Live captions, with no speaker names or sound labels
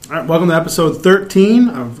All right, welcome to episode 13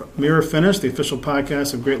 of Mirror Finish, the official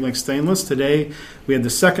podcast of Great Lakes Stainless. Today, we had the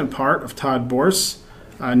second part of Todd Borse.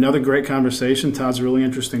 Another great conversation. Todd's a really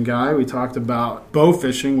interesting guy. We talked about bow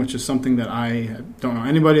fishing, which is something that I don't know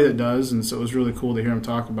anybody that does, and so it was really cool to hear him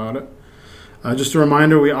talk about it. Just a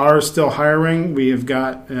reminder, we are still hiring. We have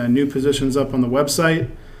got new positions up on the website.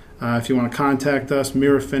 If you want to contact us,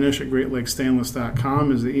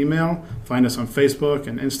 mirrorfinish@greatlakestainless.com is the email. Find us on Facebook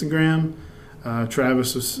and Instagram.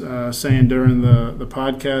 Travis was saying during the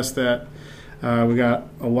podcast that we got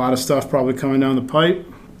a lot of stuff probably coming down the pipe.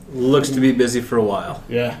 Looks to be busy for a while.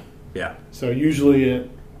 Yeah. Yeah. So usually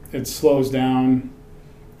it slows down,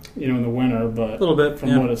 in the winter, but a little bit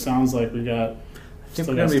from what it sounds like, we got. I think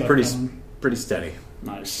we're going to be pretty steady.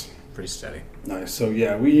 Nice. Pretty steady. Nice. So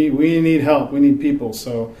yeah, we need help. We need people.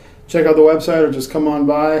 So check out the website or just come on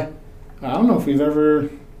by. I don't know if we've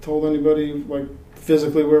ever told anybody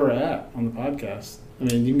physically where we're at on the podcast. I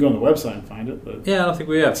mean, you can go on the website and find it, but yeah, I don't think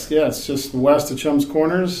we have. It's just west of Chums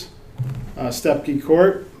Corners, Stepke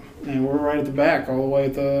Court, and we're right at the back, all the way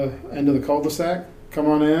at the end of the cul-de-sac. Come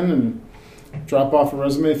on in and drop off a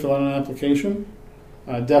resume, fill out an application.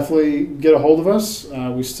 Definitely get a hold of us.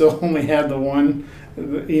 We still only had the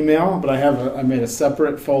email, but I made a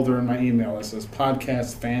separate folder in my email that says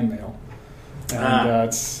podcast fan mail, and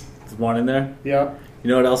it's one in there. Yeah. You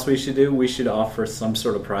know what else we should do? We should offer some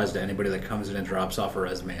sort of prize to anybody that comes in and drops off a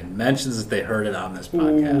resume and mentions that they heard it on this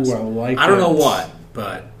podcast. Ooh, I don't know what,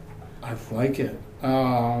 but I like it.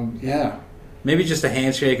 Yeah. Maybe just a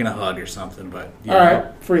handshake and a hug or something. But all right,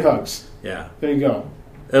 free hugs. Yeah. There you go.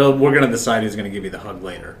 We're going to decide who's going to give you the hug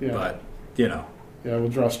later. Yeah. But, Yeah, we'll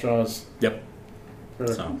draw straws. Yep. For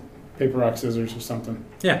paper, rock, scissors or something.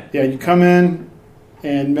 Yeah. Yeah, you come in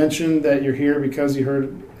and mention that you're here because you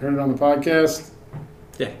heard it on the podcast.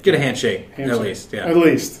 Yeah, get a handshake. At least. Yeah. At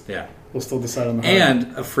least. Yeah. We'll still decide on the hug.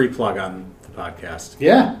 And a free plug on the podcast.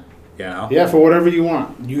 Yeah. Yeah, for whatever you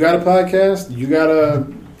want. You got a podcast? You got a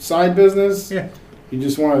side business? Yeah. You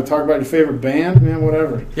just want to talk about your favorite band? Man,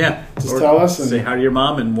 whatever. Yeah. Just tell us. And say hi to your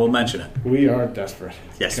mom and we'll mention it. We are desperate.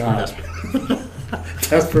 Yes, we're desperate.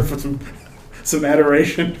 Desperate for some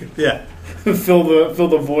adoration. Yeah. fill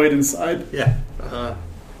the void inside. Yeah.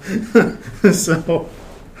 So,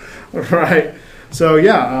 right. So,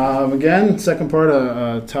 again, second part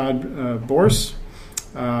of Todd Borse.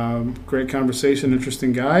 Great conversation,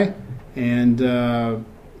 interesting guy. And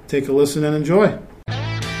take a listen and enjoy.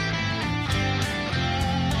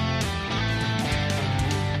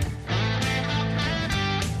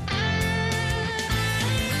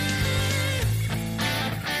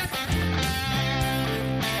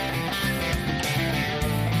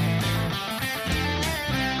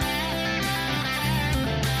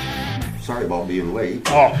 Sorry about being late.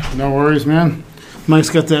 Oh, no worries, man. Mike's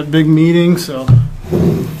got that big meeting, so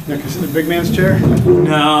Nick is in the big man's chair.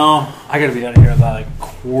 No, I got to be out of here about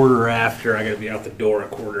quarter after. I got to be out the door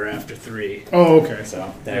at 3:15. Oh, okay. So I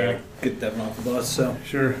got to get that one off the bus. So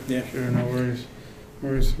sure, no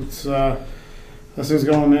worries. What's how's things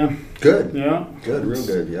going, man? Good. Yeah, good, real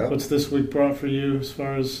good. Yeah. What's this week brought for you as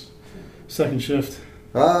far as second shift?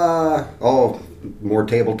 More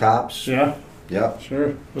tabletops. Yeah. Yeah.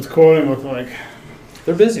 Sure. What's quoting look like?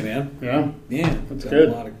 They're busy, man. Yeah. Yeah. That's good.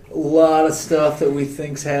 A lot of stuff that we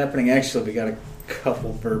think's happening. Actually, we got a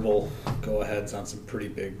couple verbal go-aheads on some pretty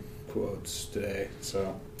big quotes today.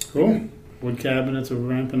 So cool. Wood cabinets are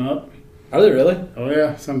ramping up. Are they really? Oh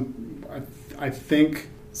yeah. I think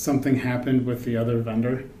something happened with the other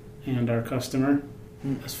vendor and our customer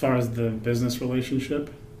as far as the business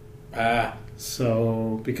relationship.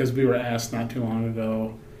 So because we were asked not too long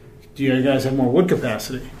ago, do you guys have more wood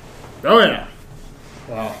capacity? Oh yeah.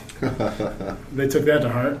 Wow. They took that to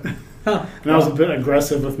heart. Huh. And I was a bit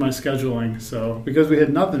aggressive with my scheduling, so because we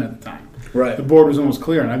had nothing at the time. Right. The board was almost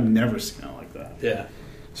clear, and I've never seen it like that. Yeah.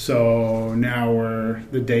 So now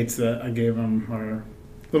the dates that I gave them are a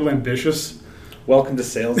little ambitious. Welcome to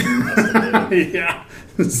sales. Yeah.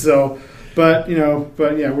 So, but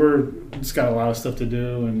we're just got a lot of stuff to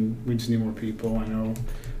do, and we just need more people. I know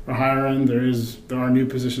we're hiring. There are new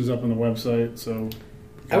positions up on the website, so.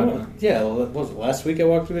 What was it, last week I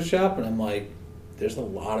walked through the shop and I'm like, there's a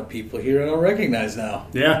lot of people here I don't recognize now.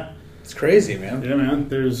 Yeah. It's crazy, man. Yeah, man.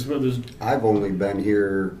 I've only been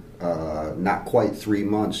here not quite 3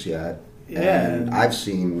 months yet. Yeah. And I've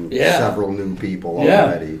seen several new people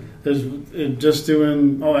already. There's just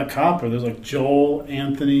doing all that copper. There's like Joel,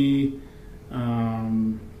 Anthony,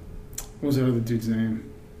 what was the other dude's name?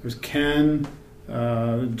 There's Ken,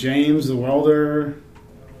 James, the welder.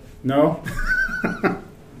 No?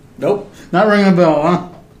 Nope. Not ringing a bell, huh?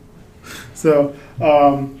 So,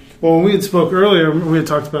 Well, when we had spoke earlier, we had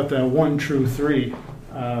talked about that 1 true 3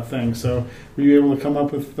 thing. So, were you able to come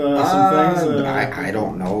up with some things? I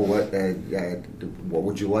don't know. What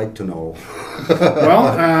would you like to know?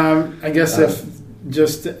 Well, I guess if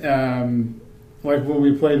just like when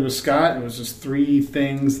we played with Scott, it was just 3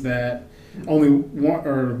 things that only one,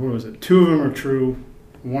 or what was it? 2 of them are true.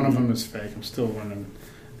 One of them is fake. I'm still running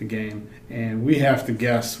the game, and we have to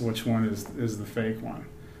guess which one is the fake one.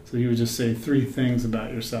 So you would just say 3 things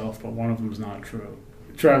about yourself, but one of them is not true.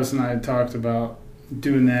 Travis and I had talked about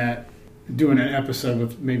doing an episode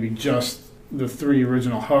with maybe just the 3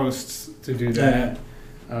 original hosts to do that.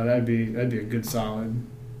 That'd be a good solid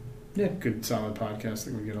podcast. I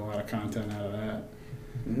think we get a lot of content out of that.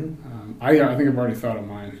 Mm-hmm. I think I've already thought of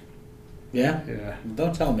mine. Yeah? Yeah.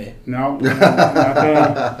 Don't tell me. No, not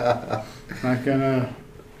gonna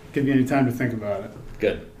give you any time to think about it.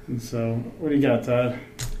 Good. And so, what do you got, Todd?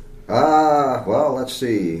 Well, let's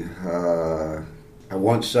see. I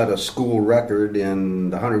once set a school record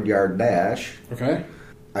in the 100-yard dash. Okay.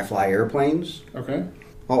 I fly airplanes. Okay.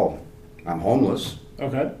 Oh, I'm homeless.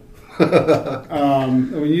 Okay.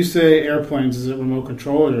 When you say airplanes, is it remote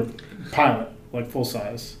control or pilot, like full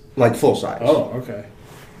size? Like full size. Oh, okay.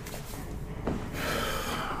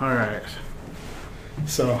 All right.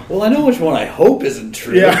 So. Well, I know which one I hope isn't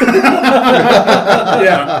true. Yeah.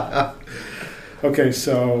 Yeah. Okay,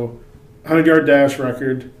 so 100-yard dash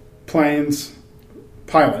record, planes,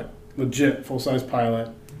 pilot, legit full-size pilot,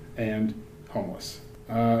 and homeless.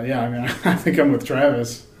 Yeah, I mean, I think I'm with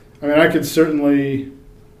Travis. I mean, I could certainly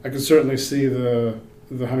see the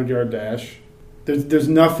 100-yard dash. There's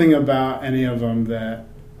nothing about any of them that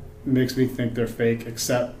makes me think they're fake,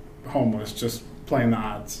 except homeless, just playing the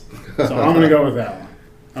odds. So I'm going to go with that one.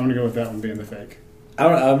 I'm going to go with that one being the fake. I'm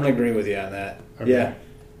going to agree with you on that. Okay. Yeah.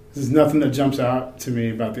 There's nothing that jumps out to me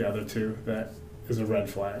about the other 2 that is a red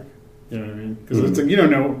flag. You know what I mean? Because it's like, you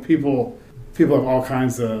don't know, people have all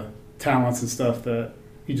kinds of talents and stuff that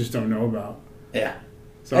you just don't know about. Yeah.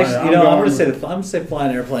 So actually, I'm going to say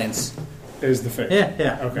flying airplanes is the fake. Yeah. Okay.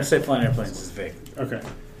 I'm going to say flying airplanes is fake. Okay.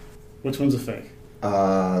 Which one's a fake?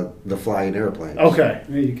 The flying airplanes. Okay.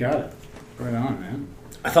 Yeah, you got it. Right on, man.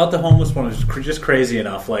 I thought the homeless one was just crazy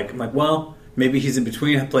enough. Like, I'm like, well, maybe he's in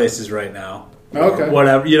between places right now. Okay.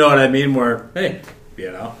 Whatever, you know what I mean? Where, hey, you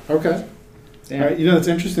know. Okay. Yeah. You know, it's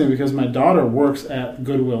interesting because my daughter works at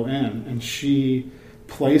Goodwill Inn, and she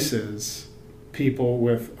places people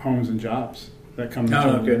with homes and jobs that come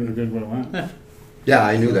to Goodwill Inn. Yeah,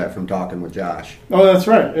 I knew that from talking with Josh. Oh, that's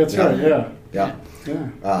right. That's right. Yeah. Yeah.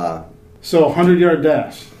 Yeah. So 100-yard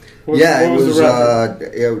dash. What was the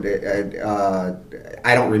record?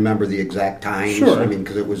 I don't remember the exact times. Sure. I mean,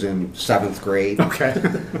 because it was in 7th grade. Okay.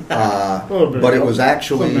 But it was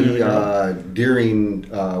actually during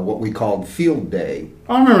what we called field day.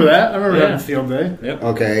 I remember that. I remember having field day. Yep.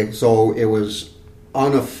 Okay, so it was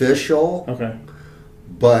unofficial. Okay.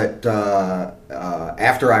 But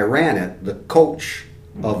after I ran it, the coach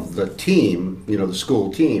of the team, the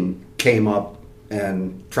school team, came up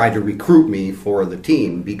and tried to recruit me for the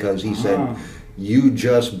team because he said, "You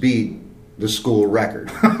just beat the school record."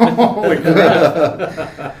 Holy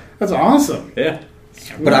crap. That's awesome. Yeah.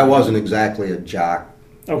 But I wasn't exactly a jock.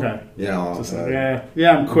 Okay. Just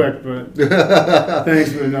I'm quick, but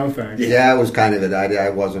thanks, but no thanks. Yeah, it was kind of it. I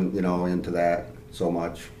wasn't, into that so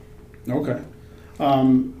much. Okay.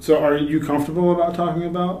 So are you comfortable about talking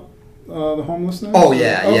about the homelessness? Oh,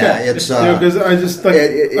 yeah, okay. yeah. It's because I just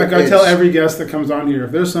I tell every guest that comes on here,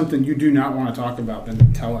 if there's something you do not want to talk about,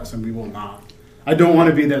 then tell us, and we will not. I don't want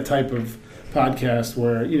to be that type of podcast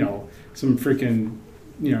where some freaking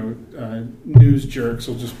news jerks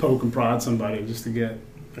will just poke and prod somebody just to get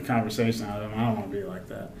a conversation out of them. I don't want to be like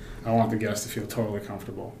that. I want the guest to feel totally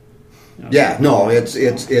comfortable. Yeah, no, it's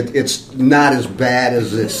not as bad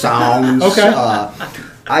as it sounds. Okay.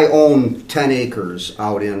 I own 10 acres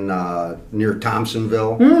out in near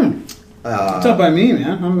Thompsonville. It's up by me,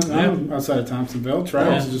 man. I'm outside of Thompsonville.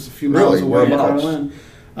 Travis is just a few miles away. Whereabouts?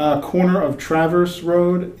 Corner of Traverse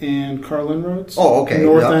Road and Carlin Roads. Oh, okay.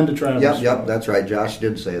 North end of Traverse. Yep, that's right. Josh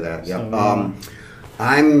did say that. Yep. So,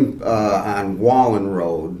 I'm on Wallen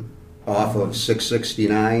Road off of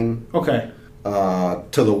 669. Okay.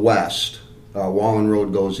 To the west. Wallen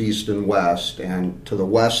Road goes east and west, and to the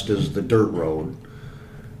west is the dirt road.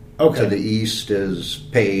 Okay. To the east is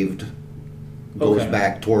paved. Goes Okay.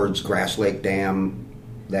 back towards Grass Lake Dam,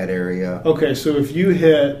 that area. Okay, so if you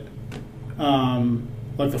hit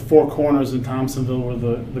like the Four Corners in Thompsonville where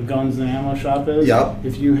the guns and ammo shop is, Yep.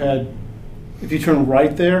 if you turn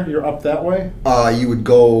right there, you're up that way? You would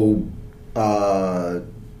go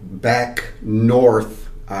back north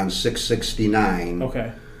on 669.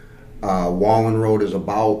 Okay. Wallen Road is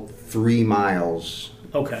about 3 miles.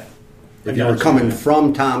 Okay. If I you were got coming yeah.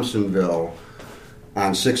 from Thompsonville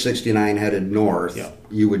on 669 headed north, Yep.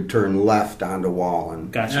 you would turn left onto Wallen.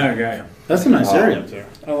 Gotcha. Okay. That's a nice area up there.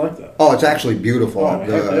 I like that. Oh, it's actually beautiful. Oh, heck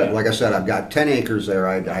yeah. Like I said, I've got 10 acres there.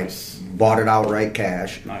 I bought it outright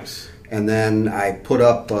cash. Nice. And then I put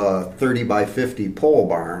up a 30 by 50 pole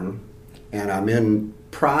barn, and I'm in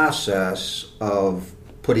process of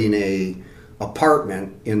putting a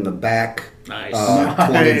apartment in the back Nice. 20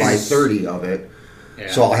 by Nice. 30 of it. Yeah.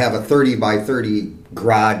 So I'll have a 30 by 30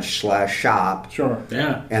 garage / shop, Sure.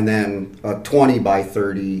 Yeah. and then a 20 by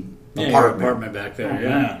 30 Yeah, your apartment. apartment back there. Oh, yeah.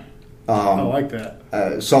 man. I like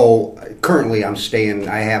that. So currently I'm staying,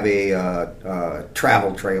 I have a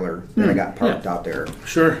travel trailer that I got parked out there.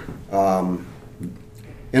 Sure.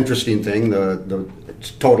 Interesting thing,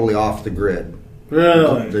 it's totally off the grid.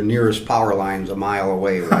 Really? The nearest power line's a mile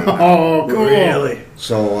away right now. Oh, cool. Really?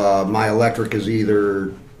 So my electric is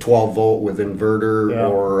either 12 volt with inverter Yeah.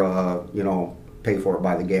 or, pay for it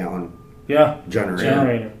by the gallon Yeah. generator.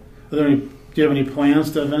 Generator. Do you have any plans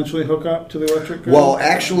to eventually hook up to the electric grid? Well,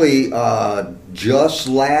 actually, just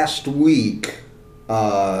last week,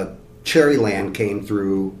 Cherryland came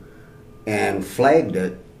through and flagged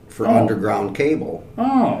it for Oh. underground cable. Oh.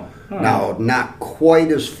 all right. Now, not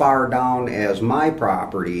quite as far down as my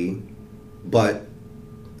property, but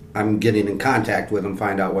I'm getting in contact with them,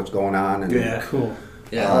 find out what's going on, and Yeah. Cool.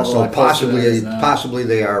 Yeah. so a lot closer than it is now. possibly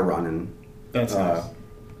they are running. That's nice.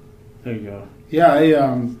 There you go.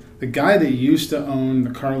 Yeah, the guy that used to own the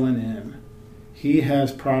Carlin Inn, he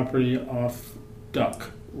has property off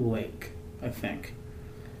Duck Lake, I think.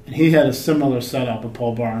 And he had a similar setup, a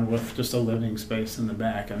pole barn with just a living space in the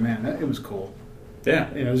back. And man, it was cool. Yeah.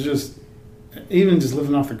 It was just, even just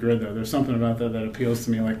living off the grid though, there's something about that appeals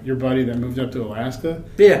to me. Like your buddy that moved up to Alaska,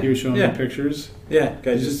 Yeah. he was showing Yeah. me pictures. Yeah.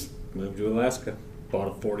 Guy just moved to Alaska. Bought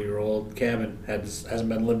a 40-year-old cabin. Hasn't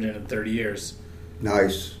been lived in 30 years.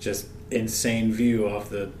 Nice. Just insane view off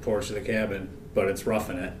the porch of the cabin, but it's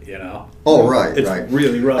roughing it, you know? Oh, right, It's right.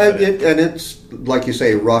 really roughing it. And it's, like you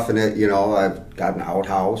say, roughing it. I've got an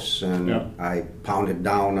outhouse, and Yeah. I pounded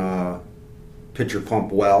down a pitcher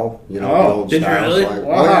pump well, the Oh, old did you style. really? So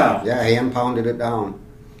Wow. yeah, hand pounded it down.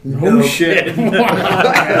 No shit.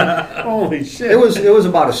 Wow. Holy shit. It was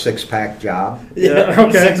about a 6-pack job. Yeah,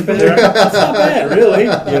 okay. That's not bad, really,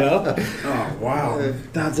 you know? Oh, wow.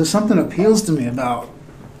 There's something appeals to me about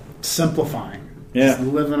simplifying. Yeah. Just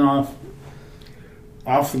living off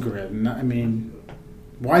the grid. And I mean,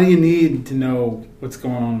 why do you need to know what's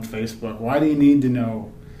going on Facebook? Why do you need to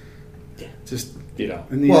know just, You know.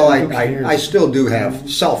 in the Well, end, who I cares? still do have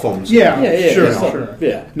cell phones. Yeah, Yeah, sure, yeah. sure.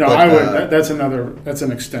 Yeah. No, But, I would. That's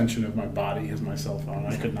an extension of my body is my cell phone.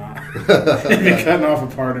 I could not. It'd be cutting off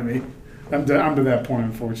a part of me. I'm to that point,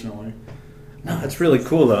 unfortunately. No, that's really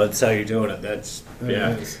cool, though. That's how you're doing it. That's, It yeah.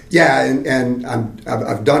 is. Yeah, and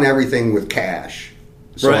I've done everything with cash,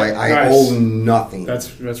 so Right. I Nice. owe nothing.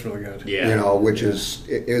 That's really good. Yeah. Which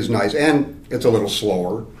is nice, and it's a little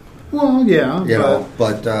slower. Well, yeah.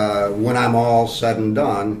 But when I'm all said and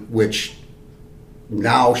done, which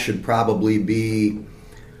now should probably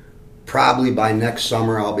by next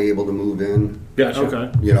summer, I'll be able to move in. Gotcha.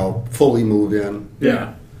 Okay. Fully move in.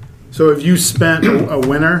 Yeah. So have you spent a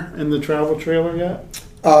winter in the travel trailer yet?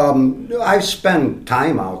 I spend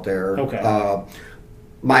time out there. Okay.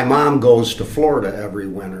 My mom goes to Florida every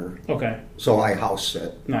winter, Okay. so I house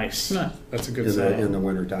sit Nice. Nice. That's a good in setup. the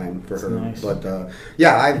wintertime for That's her. nice. But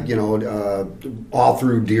all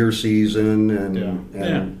through deer season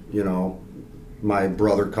and my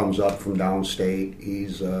brother comes up from downstate.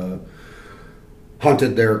 He's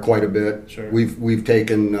hunted there quite a bit. Sure. We've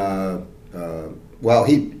taken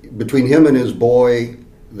between him and his boy,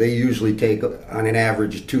 they usually take on an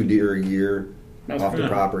average 2 deer a year That's off the good.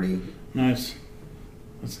 property. Nice.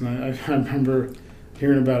 That's nice. I remember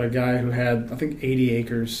hearing about a guy who had, I think, 80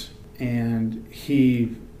 acres, and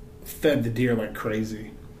he fed the deer like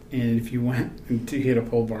crazy. And if you went, and he had a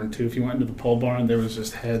pole barn too, if you went into the pole barn, there was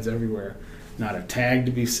just heads everywhere. Not a tag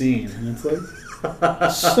to be seen. And it's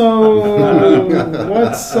like, so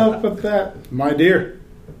what's up with that? My deer.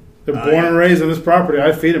 They're born and raised on this property.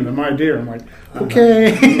 I feed them. They're my deer. I'm like,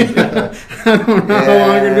 okay. I don't know how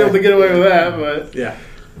long I'm going to be able to get away with that, but... Yeah.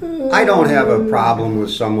 I don't have a problem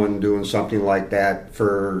with someone doing something like that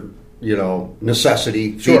for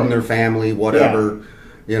necessity, Sure. feeding their family, whatever.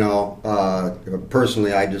 You know,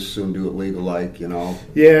 personally, I just soon do it legal, like, you know.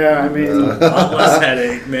 Yeah, I mean, A lot less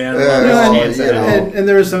headache, man. A lot Yeah, less you chance of know. headache. and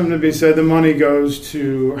there is something to be said. The money goes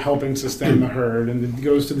to helping sustain the herd, and it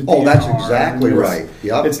goes to the DNR. Oh, that's exactly and it's- right.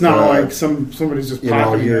 Yep. It's not like somebody's just You know,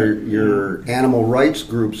 pocketing it. your animal rights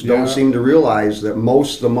groups don't Yeah. seem to realize that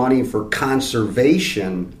most of the money for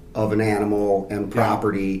conservation of an animal and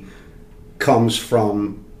property comes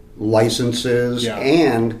from licenses Yeah.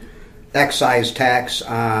 and excise tax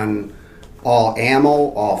on all ammo,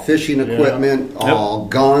 all fishing equipment, all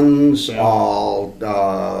guns, Yeah. all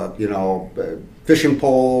fishing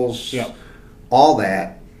poles, Yeah. all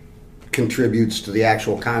that contributes to the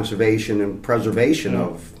actual conservation and preservation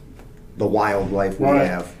of the wildlife we Right.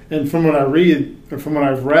 have. And from what I read, or from what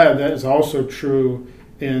I've read, that is also true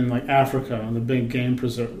in like Africa and the big game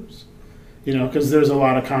preserves. You know, because there's a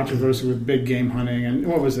lot of controversy with big game hunting. And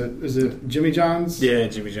what was it? Is it Jimmy John's? Yeah,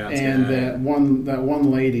 Jimmy Johnson. And that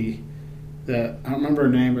one lady that I don't remember her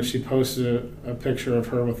name, but she posted a picture of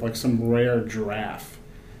her with like some rare giraffe,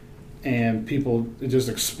 and it just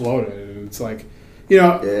exploded. And it's like, you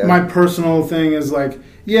know, Yeah. my personal thing is like,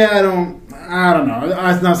 yeah, I don't know,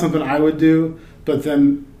 it's not something I would do. But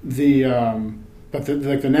then the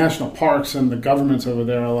national parks and the governments over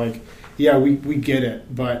there are like, yeah, we get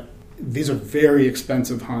it, but these are very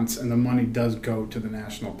expensive hunts, and the money does go to the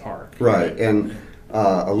national park. Right, and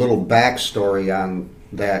a little backstory on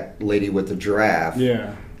that lady with the giraffe.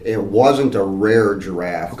 Yeah. It wasn't a rare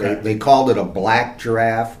giraffe. Okay. They called it a black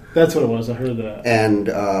giraffe, That's what it was. I heard that. and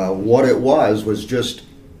what it was just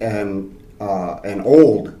an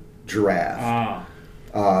old giraffe.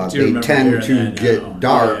 Ah. do They remember tend hearing to that now. get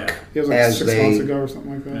dark It was like as 6 months they ago or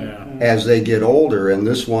something like that. Yeah. as they get older, and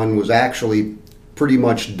this one was actually pretty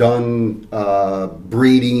much done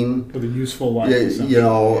breeding. With a useful life. Yeah, essentially. you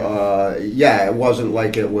know, it wasn't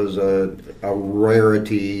like it was a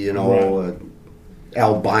rarity, you know,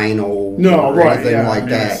 albino No, or right, anything yeah, like yeah,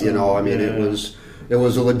 that. You know, I mean, yeah. it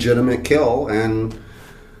was a legitimate kill, and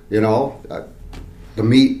you know, the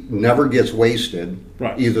meat never gets wasted.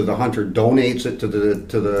 Right. Either the hunter donates it to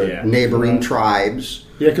the Yeah. neighboring Right. tribes.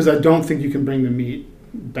 Yeah, because I don't think you can bring the meat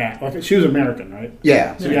back. Like she was American, right?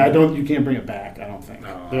 Yeah. So you can't bring it back. I don't think. No.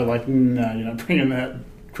 They're like, no, you're not bringing that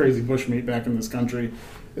crazy bush meat back in this country.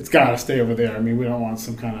 It's got to stay over there. I mean, we don't want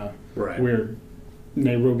some kind of Right. weird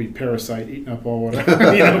Nairobi parasite eating up all whatever,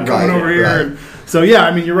 coming Right, over here. right. And, so yeah,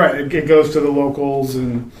 I mean, you're right. It goes to the locals,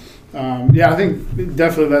 and I think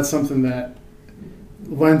definitely that's something that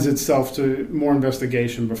lends itself to more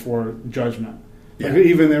investigation before judgment. Like Yeah.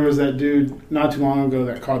 even there was that dude not too long ago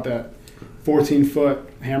that caught that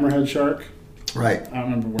 14-foot hammerhead shark. Right. I don't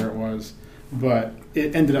remember where it was, but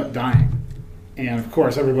it ended up dying. And of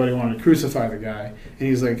course, everybody wanted to crucify the guy. And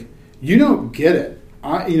he's like, "You don't get it.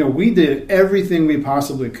 We did everything we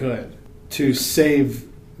possibly could to save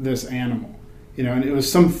this animal. And it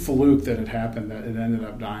was some fluke that had happened that it ended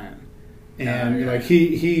up dying." And Yeah. like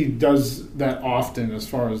he does that often as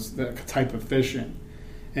far as that type of fishing.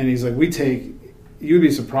 And he's like, you'd be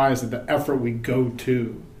surprised at the effort we go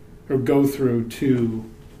through to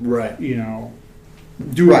Right.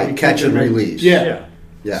 do what Right, we catch can and to make- release. Yeah.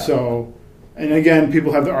 Yeah. So, and again,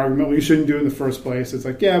 people have the argument, well, you shouldn't do it in the first place. It's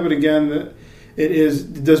like, yeah, but again,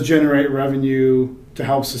 it does generate revenue to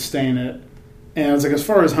help sustain it. And it's like, as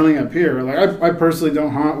far as hunting up here, like I personally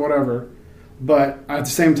don't hunt, whatever. But at the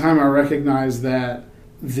same time, I recognize that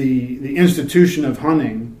the institution of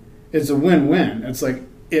hunting is a win-win. It's like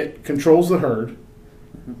it controls the herd,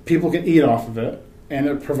 people can eat off of it, and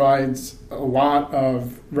it provides a lot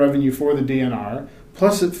of revenue for the DNR.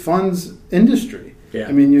 Plus, it funds industry. Yeah.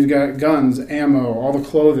 I mean, you've got guns, ammo, all the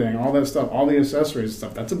clothing, all that stuff, all the accessories and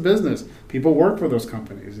stuff. That's a business. People work for those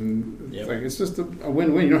companies, and Yep. it's just a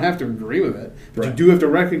win-win. You don't have to agree with it, but you Right. do have to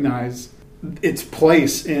recognize its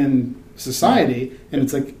place in society. And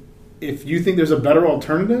it's like, if you think there's a better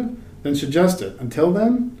alternative, then suggest it. Until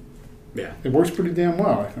then, Yeah. it works pretty damn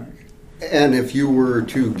well, I think. And if you were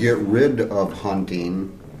to get rid of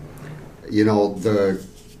hunting, the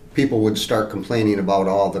people would start complaining about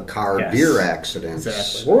all the Yes. deer accidents.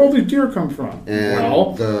 Exactly. Where all these deer come from? And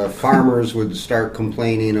Well, the farmers would start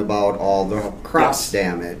complaining about all the crop Yes.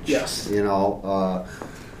 damage. Yes.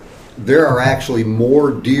 There are actually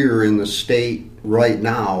more deer in the state right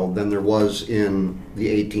now than there was in the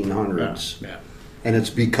 1800s. Yeah. And it's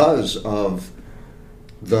because of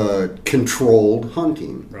the controlled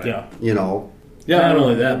hunting. Right. yeah. Not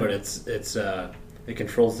only that, but it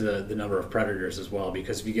controls the number of predators as well,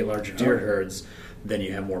 because if you get larger deer herds, then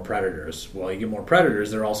you have more predators. Well, you get more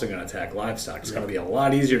predators, they're also going to attack livestock. It's going to be a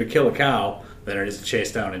lot easier to kill a cow than it is to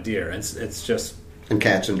chase down a deer. It's just And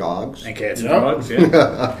cats and dogs. And cats and Yep. dogs,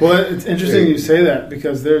 yeah. Well, it's interesting you say that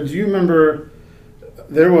because do you remember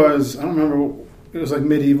there was, I don't remember, it was like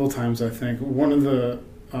medieval times, I think. One of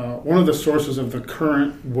the sources of the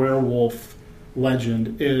current werewolf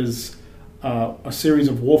legend is a series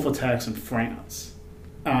of wolf attacks in France.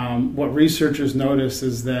 What researchers noticed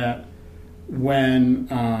is that when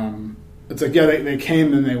it's like, yeah, they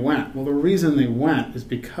came and they went. Well, the reason they went is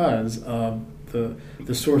because of the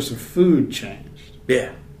source of food changed.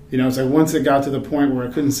 Yeah. It's like once it got to the point where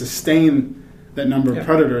it couldn't sustain that number of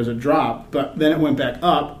predators, it dropped. But then it went back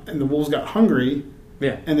up, and the wolves got hungry,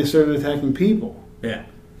 and they started attacking people. Yeah.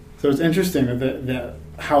 So it's interesting that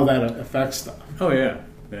how that affects stuff. Oh, yeah.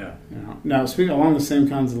 Yeah. Now, speaking along the same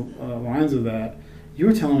kinds of lines of that, you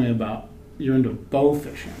were telling me about you're into bow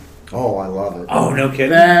fishing. Oh, I love it. Oh, no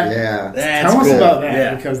kidding. Yeah. Tell us cool. about that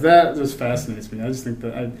Yeah. because that just fascinates me. I just think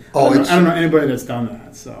that I don't know anybody that's done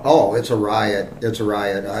that. So. Oh, it's a riot. It's a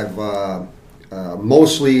riot. I've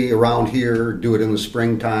mostly around here do it in the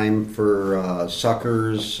springtime for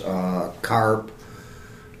suckers, carp,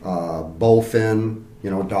 bowfin,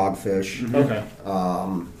 dogfish. Okay.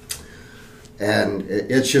 And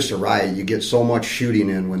it's just a riot. You get so much shooting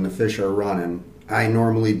in when the fish are running. I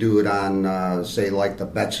normally do it on, say, like the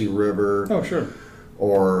Betsy River. Oh, sure.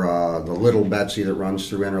 Or the Little Betsy that runs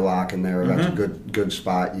through Interlochen there. That's a good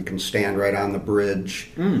spot. You can stand right on the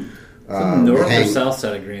bridge. North or south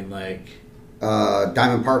side of Green Lake?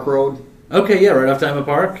 Diamond Park Road. Okay, yeah, right off Diamond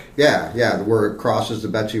Park. Yeah, where it crosses the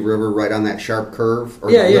Betsy River, right on that sharp curve, or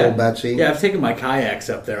Yeah, the yeah. Little Betsy. Yeah, I've taken my kayaks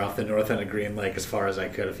up there off the north end of Green Lake as far as I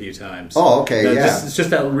could a few times. Oh, okay, It's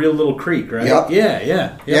just that real little creek, right? Yep.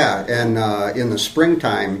 Yeah. And in the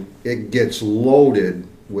springtime, it gets loaded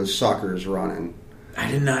with suckers running. I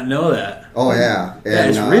did not know that. Oh, yeah. And, Yeah,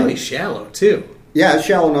 it's really shallow, too. Yeah, it's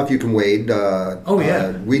shallow enough you can wade.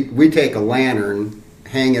 We take a lantern,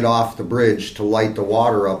 hang it off the bridge to light the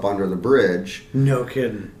water up under the bridge. No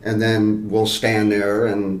kidding. And then we'll stand there,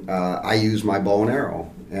 and I use my bow and arrow.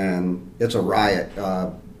 And it's a riot.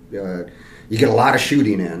 You get a lot of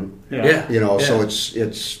shooting in. Yeah. So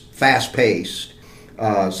it's fast-paced.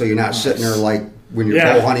 So you're not sitting there like when you're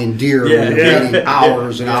bow hunting deer when you're waiting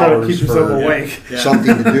hours and Try to hours keep yourself for awake.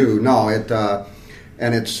 something to do. No,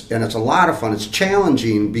 and it's a lot of fun. It's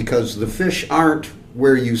challenging because the fish aren't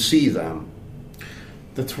where you see them.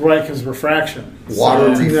 That's right, because refraction. Water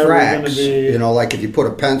So it's never refracts. gonna be Like if you put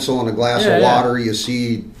a pencil in a glass of water, you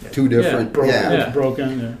see two different. broken. Yeah. It's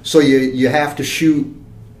broken. Yeah. So you have to shoot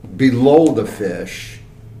below the fish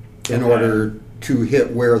in order to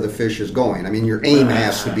hit where the fish is going. I mean, your aim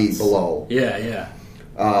has to be below. Yeah.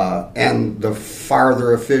 And the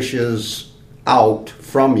farther a fish is out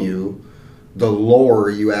from you, the lower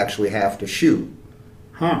you actually have to shoot.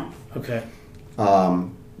 Huh. Okay.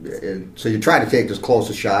 So you try to take as close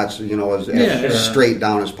as shots, as sure. straight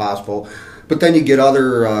down as possible. But then you get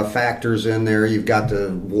other factors in there. You've got the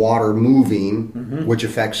water moving, which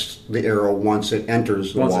affects the arrow once it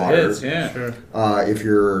enters the water. Once it hits, Sure. If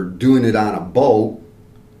you're doing it on a boat,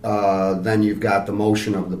 then you've got the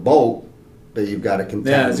motion of the boat that you've got to contend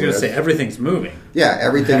with. Yeah, I was going to say, everything's moving. Yeah,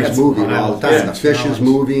 everything's That's moving wild. all the time. Yeah. The fish is Challenge.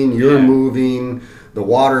 moving, you're Yeah. moving, the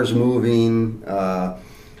water's moving.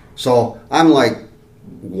 So I'm like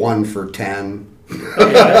 1 for 10.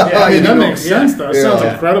 I mean, that makes sense, though. It sounds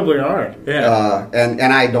Yeah. incredibly hard. Yeah. And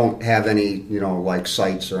I don't have any, like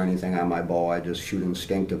sights or anything on my bow. I just shoot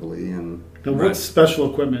instinctively. And Now, Right. what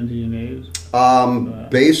special equipment do you need?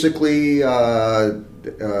 basically a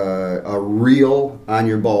reel on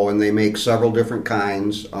your bow, and they make several different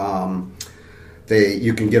kinds.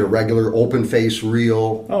 You can get a regular open face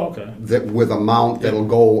reel. Oh, okay. That with a mount that'll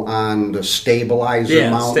go on the stabilizer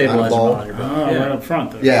mount on a stabilizer bow. mount on your bow. Oh, right up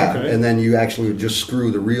front there. Yeah, Okay. and then you actually just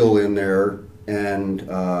screw the reel in there, and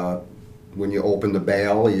when you open the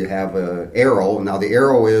bail, you have an arrow. Now the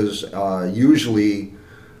arrow is usually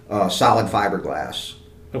solid fiberglass,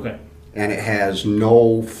 Okay. and it has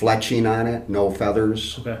no fletching on it, no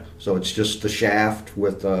feathers. Okay. So it's just the shaft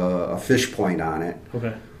with a fish point on it.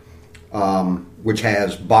 Okay. Which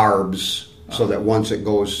has barbs so that once it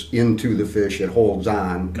goes into the fish, it holds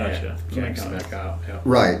on. Gotcha. Can't Makes come sense. back out. Yeah.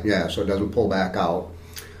 Right, yeah, so it doesn't pull back out.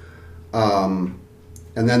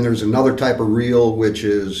 And then there's another type of reel, which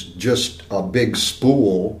is just a big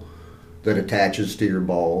spool that attaches to your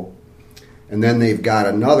bow. And then they've got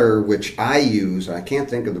another, which I use, I can't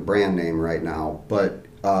think of the brand name right now, but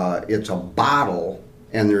it's a bottle,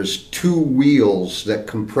 and there's 2 wheels that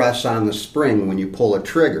compress on the spring when you pull a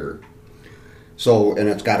trigger. So, and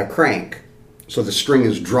it's got a crank. So the string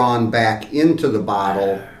is drawn back into the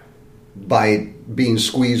bottle by being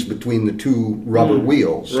squeezed between the 2 rubber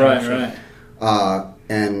wheels. Right.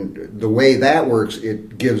 And the way that works,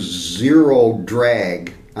 it gives zero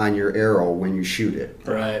drag on your arrow when you shoot it.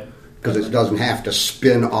 Right. Because it doesn't have to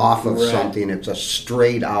spin off of Right. something. It's a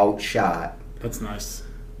straight out shot. That's nice.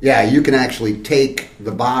 Yeah, you can actually take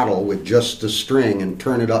the bottle with just the string and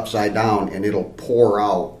turn it upside down, and it'll pour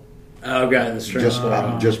out Oh, got the string.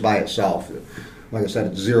 just by itself. Like I said,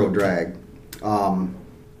 it's zero drag.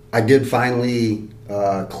 I did finally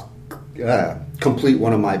complete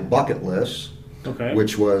one of my bucket lists, Okay.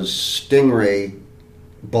 which was stingray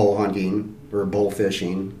bow hunting or bow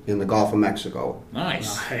fishing in the Gulf of Mexico.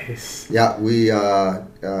 Nice. Nice. Yeah, we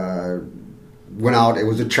went out. It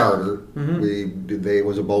was a charter. It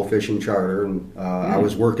was a bow fishing charter, and I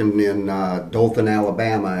was working in Dothan,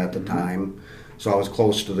 Alabama at the time, so I was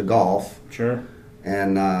close to the Gulf. Sure.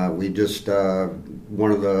 And we just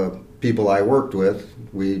one of the people I worked with,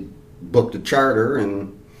 we booked a charter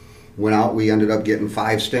and went out. We ended up getting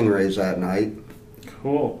 5 stingrays that night.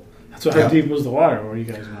 Cool. So how deep was the water where you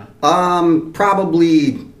guys went?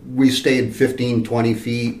 Probably we stayed 15, 20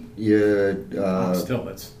 feet. Still,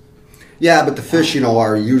 that's... Yeah, but the fish,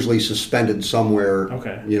 are usually suspended somewhere.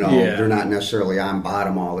 Okay. Yeah. They're not necessarily on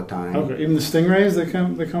bottom all the time. Okay. Even the stingrays,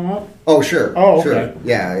 they come up? Oh, sure. Oh, Sure. okay.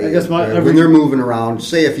 Yeah. I guess when they're moving around,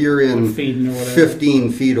 say if you're in Feeding or whatever.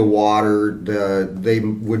 15 feet of water, they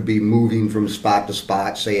would be moving from spot to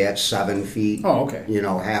spot, say at 7 feet. Oh, okay.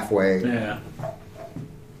 Halfway. Yeah.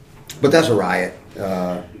 But that's a riot.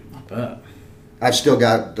 I bet. I've still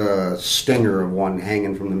got the stinger of one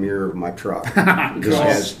hanging from the mirror of my truck.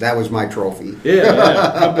 That was my trophy. Yeah.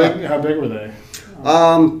 How big were they?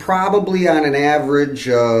 Probably on an average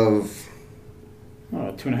of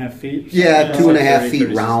 2.5 feet? 2.5 feet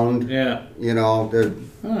 30. round. Yeah. All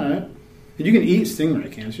right. And you can eat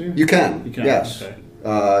stingray, can't you? You can. You can, Yes. okay.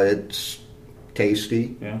 It's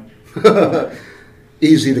tasty. Yeah.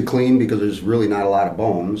 Easy to clean because there's really not a lot of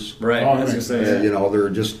bones. Right. Oh, I was right. gonna say. There are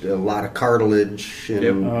just a lot of cartilage in,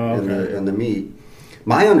 Yep. Oh, okay. in the meat.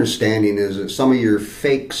 My understanding is that some of your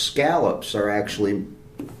fake scallops are actually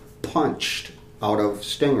punched out of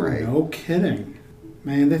stingray. No kidding.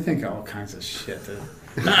 Man, they think all kinds of shit.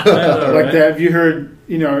 Like Like that. Have you heard,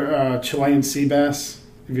 Chilean sea bass?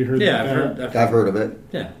 Have you heard Yeah, that? I've heard of it.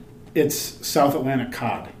 Yeah. It's South Atlantic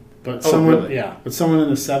cod. But Oh, really? But someone in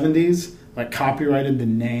the 70s copyrighted the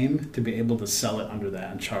name to be able to sell it under that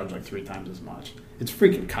and charge 3 times as much. It's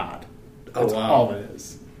freaking cod. Oh, That's wow. all it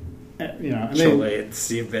is. And they, Chilean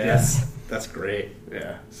sea bass. That's great.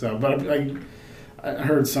 yeah. So, but I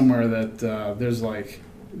heard somewhere that there's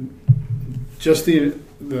just the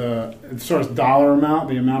as far as dollar amount,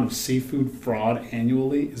 the amount of seafood fraud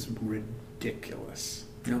annually is ridiculous.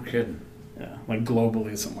 No kidding. Yeah,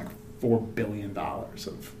 globally, it's something like $4 billion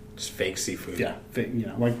of Just fake seafood.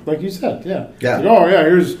 like you said, yeah. Yeah.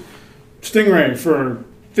 Here's stingray for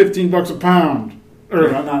 $15 a pound, or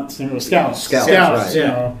not stingray, scallops. Scallops,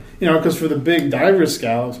 right. Because for the big diver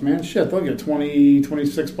scallops, man, shit, they'll get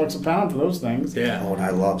 $26 a pound for those things. Yeah. Oh, and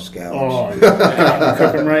I love scallops. Oh, yeah.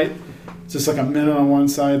 Cook them right. Just a minute on one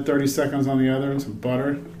side, 30 seconds on the other, and some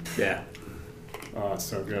butter. Yeah. Oh, it's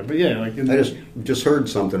so good. But yeah, I just heard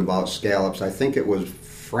something about scallops. I think it was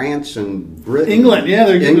France and Britain. England, yeah,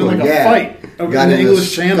 they're getting England, a fight over Got in the in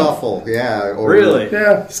English a Channel. scuffle, yeah. Really?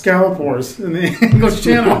 Yeah, scallop wars in the English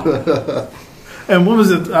Channel. And what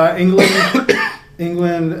was it?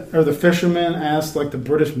 England, or the fishermen asked the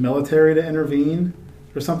British military to intervene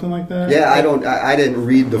or something like that. Yeah, I didn't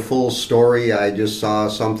read the full story. I just saw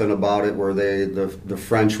something about it where the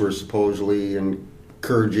French were supposedly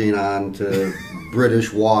encouraging on to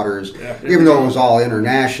British waters, even though it was all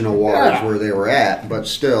international waters where they were at. But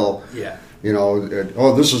still, Yeah.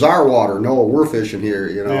 this is our water. No, we're fishing here.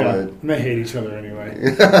 And they hate each other anyway.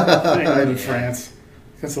 England and France.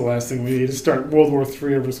 That's the last thing we need to start World War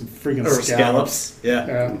III over some freaking Or scallops. scallops. Yeah.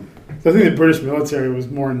 Yeah. So I think the British military was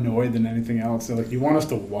more annoyed than anything else. They're like, you want us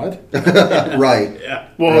to what? Right. Yeah.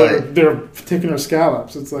 Well, Right. they're taking our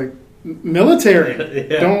scallops. It's like, military.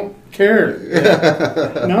 Yeah. Don't care.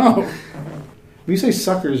 No. When you say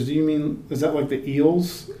suckers, do you mean, is that the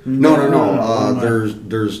eels? No. No.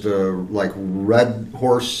 There's the red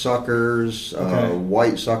horse suckers, Okay.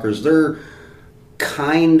 white suckers. They're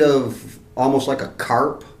kind of almost like a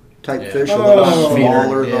carp type fish, a little Oh.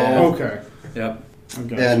 smaller Yeah. though. Okay. Yep.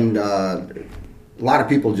 Okay. And a lot of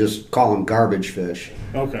people just call them garbage fish.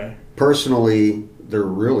 Okay. Personally, they're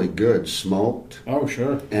really good smoked Oh,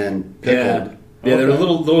 sure. and pickled. Yeah, they're a Okay.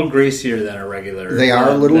 little greasier than a regular. They are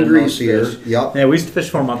a little than most greasier. fish. Yep. Yeah, we used to fish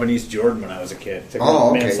for them up in East Jordan when I was a kid. Took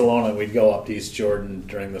Oh, them to okay. Mansalona, we'd go up to East Jordan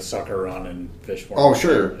during the sucker run and fish for them. Oh,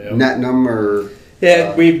 sure. Yep. Netting them or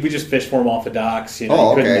Yeah, we just fish for them off the docks. You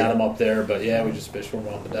Oh, couldn't okay. net them up there, but yeah, we just fish for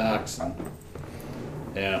them off the docks. And,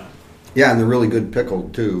 yeah. Yeah, and they're really good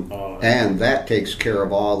pickled too. Oh, and that takes care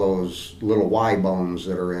of all those little Y bones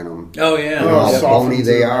that are in them. Oh yeah. You know how softens bony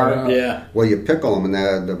they it, are. Yeah. Well, you pickle them,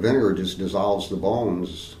 and the vinegar just dissolves the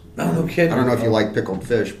bones. Oh, no kidding. I don't know if you like pickled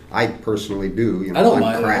fish. I personally do. You know, I don't on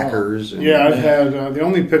mind it at all. crackers. And Yeah, I've had the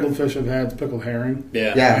only pickled fish I've had is pickled herring.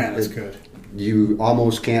 Yeah. Yeah. Man, that's good. You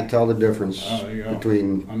almost can't tell the difference Oh, there you go.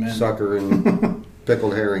 between I'm in. sucker and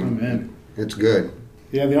pickled herring. I'm in. It's good.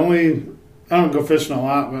 Yeah, I don't go fishing a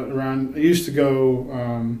lot, but I used to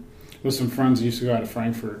go with some friends. I used to go out to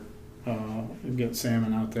Frankfurt and get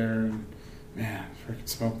salmon out there, and man, freaking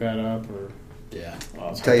smoke that up. Or Yeah.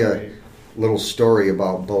 it's Tell you great. Little story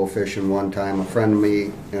about bow fishing. One time, a friend of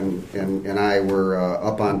me and I were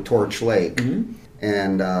up on Torch Lake, Mm-hmm.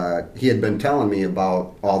 and he had been telling me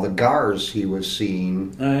about all the gars he was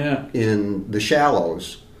seeing Oh yeah. in the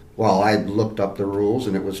shallows. Well, I looked up the rules,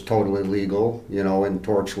 and it was totally legal, in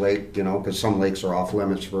Torch Lake, because some lakes are off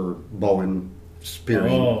limits for bow and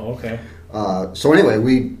spearing. Oh, okay. So anyway,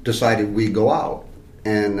 we decided we'd go out,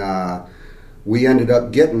 and we ended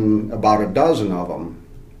up getting about a dozen of them.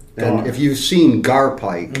 And Oh. if you've seen gar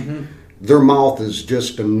pike, their mouth is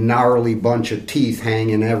just a gnarly bunch of teeth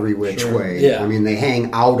hanging every which Sure. way. Yeah. I mean, they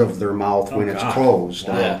hang out of their mouth when Oh, it's God. closed.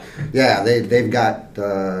 Wow. Yeah, they've got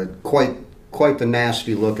quite the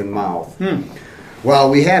nasty looking mouth.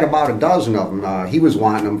 Well, we had about a dozen of them. He was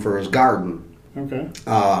wanting them for his garden. Okay.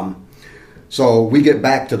 So we get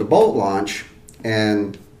back to the boat launch,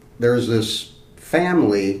 and there's this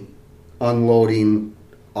family unloading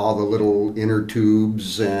all the little inner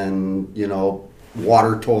tubes and,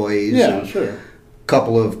 water toys. Yeah, and sure. a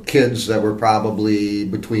couple of kids that were probably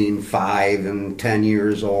between 5 and 10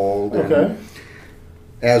 years old. And Okay.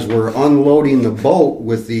 as we're unloading the boat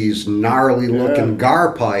with these gnarly looking Yeah.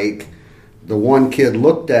 gar pike, the one kid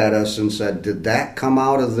looked at us and said, "Did that come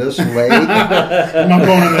out of this lake?" I'm not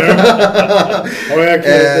going in there. Oh yeah, kids,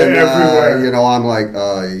 And they're everywhere. I'm like,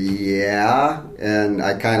 yeah. And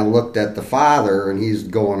I kind of looked at the father, and he's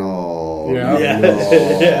going, "Oh, Yeah. Yeah. no."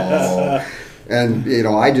 Yes. And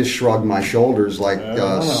I just shrugged my shoulders like,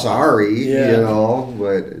 "Sorry," Yeah.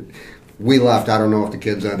 But we left. I don't know if the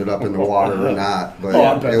kids ended up in the water or not, but Oh,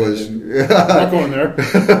 I bet it they was. I'm not going there.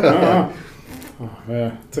 Uh-uh. Oh,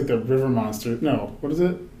 yeah. It's like the River Monster. No, what is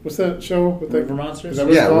it? What's that show? With that, River Monsters? Is that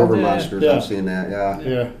what it's Yeah, called? River Yeah. Monsters. Yeah. I've seen that. Yeah.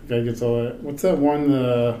 Yeah, guy gets all that. What's that one?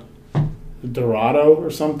 The Dorado or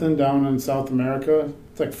something down in South America.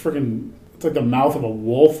 It's like freaking. It's like the mouth of a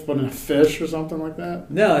wolf, but in a fish or something like that.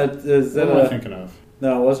 No, is What that am I a, thinking of?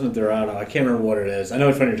 no, it wasn't a Dorado. I can't remember what it is. I know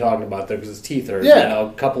which one you're talking about though, because its teeth are Yeah. a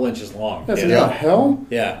couple inches long. That's you what know? the hell.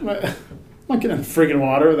 Yeah. I'm not getting in the friggin'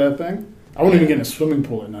 water with that thing. I wouldn't even get in a swimming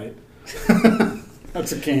pool at night.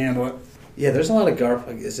 That's a can't handle it. Yeah, there's a lot of gar.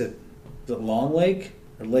 Is it Long Lake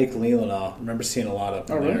or Lake Leelanau? I remember seeing a lot of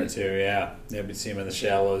them Oh, there really? too. Yeah, we'd see them in the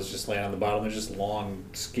shallows, just laying on the bottom. They're just long,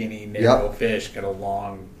 skinny, narrow fish, got a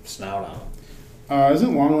long snout on them.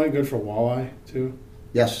 Isn't Long Lake good for walleye too?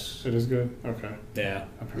 Yes. It is good. Okay. Yeah,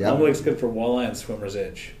 Yeah. Long Lake's good for walleye and swimmer's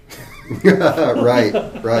itch. Right.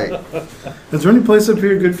 Is there any place up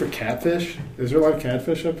here good for catfish? Is there a lot of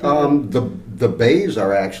catfish up here? The bays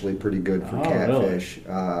are actually pretty good for Oh, catfish.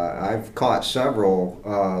 I've caught several,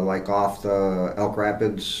 like off the Elk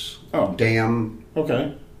Rapids Oh. Dam,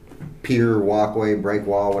 Okay. pier, walkway, break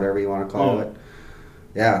wall, whatever you want to call Yeah. it.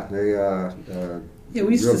 Yeah, they. Yeah,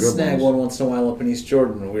 we used Real to good snag ones. one once in a while up in East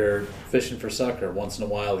Jordan when we were fishing for sucker. Once in a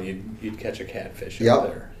while, you'd catch a catfish Yep. up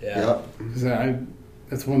there. Yeah. Yep. 'Cause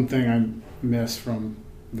that's one thing I miss from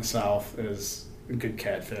the South is a good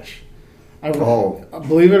catfish. Oh.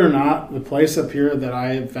 Believe it or not, the place up here that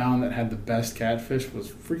I have found that had the best catfish was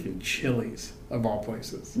freaking Chili's, of all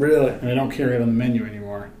places. Really? And they don't carry it on the menu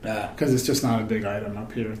anymore Yeah. because it's just not a big item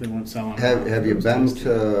up here. They weren't selling. Have you It was been tasty.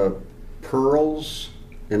 to Pearls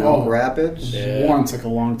in Oh. Elk Rapids? Yeah. Once, like a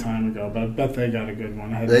long time ago, but I bet they got a good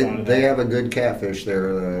one. I hadn't They thought of they that. have a good catfish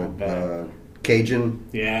there. The bet. Cajun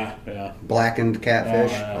Yeah, Yeah. blackened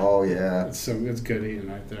catfish. Oh, yeah. Oh yeah. it's good eating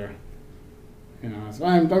right there.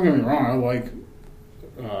 Don't get me wrong. I like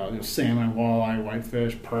salmon, walleye,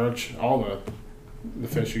 whitefish, perch, all the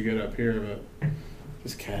fish you get up here, but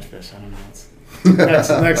just catfish. I don't know. It's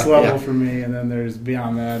next level Yeah. for me. And then there's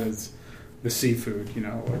beyond that is the seafood.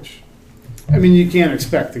 Which I mean you can't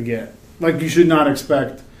expect to get. Like you should not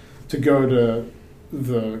expect to go to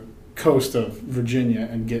the coast of Virginia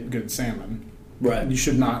and get good salmon. Right. You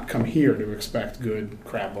should not come here to expect good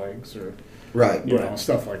crab legs or Right.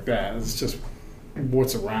 stuff like that. It's just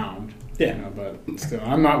what's around. Yeah. But still,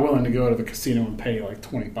 I'm not willing to go to the casino and pay like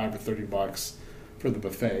 $25 or $30 for the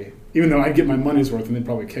buffet, even though I'd get my money's worth and they'd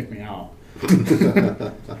probably kick me out.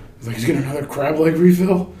 It's like, he's getting another crab leg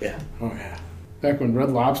refill? Yeah. Oh, yeah. Back when Red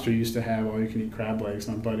Lobster used to have all-you-can-eat crab legs,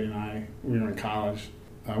 my buddy and I, we were in college.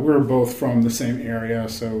 We were both from the same area,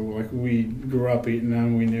 so like we grew up eating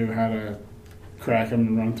them. We knew how to crack them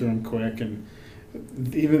and run through them quick. And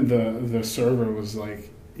even the server was like,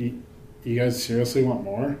 "You guys seriously want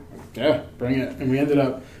more?" Like, yeah, bring it. And we ended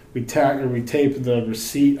up we taped the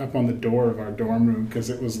receipt up on the door of our dorm room because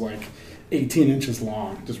it was like 18 inches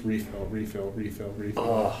long. Just refill.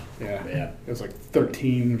 Oh, yeah, man. It was like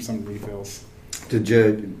 13 or some refills. Did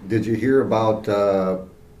you hear about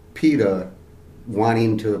PETA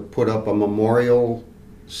wanting to put up a memorial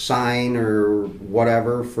sign or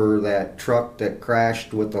whatever for that truck that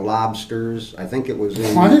crashed with the lobsters? I think it was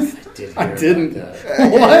in... What? I didn't.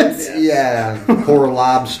 That. What? Yeah, poor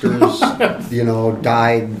lobsters,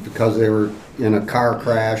 died because they were in a car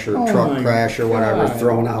crash or truck crash or whatever, God.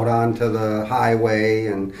 thrown out onto the highway.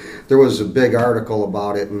 And there was a big article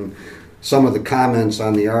about it, and some of the comments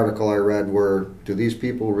on the article I read were, do these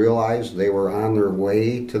people realize they were on their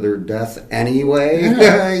way to their death anyway?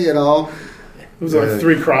 Yeah. It was like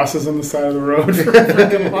 3 crosses on the side of the road for a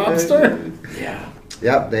freaking lobster. Yeah.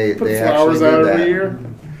 Yep, they Put actually flowers did out that. every year.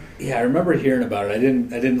 Yeah, I remember hearing about it. I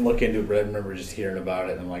didn't look into it, but I remember just hearing about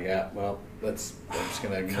it. And I'm like, I'm just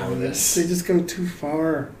gonna ignore this. They just go too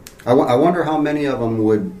far. I wonder how many of them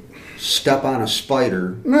would step on a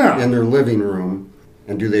spider Yeah. in their living room,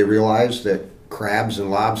 and do they realize that crabs and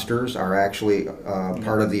lobsters are actually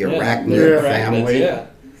part of the arachnid family? Yeah.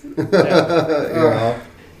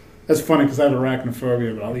 That's funny because I have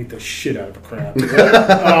arachnophobia, but I'll eat the shit out of a crab.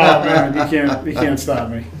 Oh man, you can't stop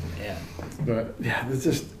me. Yeah. But yeah, it's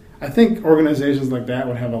just. I think organizations like that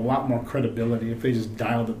would have a lot more credibility if they just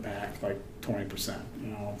dialed it back like 20%.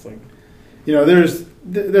 It's like,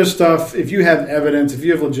 there's stuff. If you have evidence, if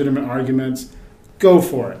you have legitimate arguments, go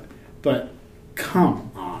for it. But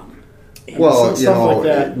come on. Well, Stuff like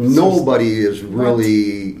that, nobody is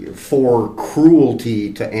really for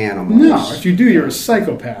cruelty to animals. No, if you do, you're a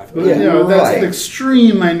psychopath. But that's right. an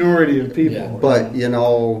extreme minority of people. Yeah. But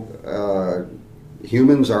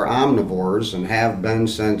humans are omnivores and have been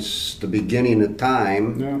since the beginning of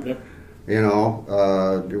time. Yeah.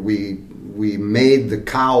 We made the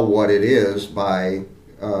cow what it is by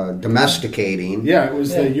domesticating. Yeah, it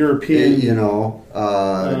was the European.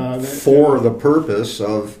 For the purpose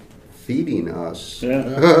of feeding us.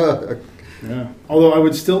 Yeah. Yeah. Although I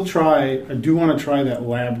would still try. I do want to try that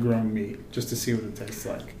lab-grown meat just to see what it tastes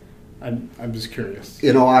like. I'm just curious.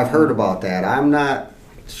 I've heard about that. I'm not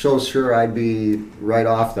so sure I'd be right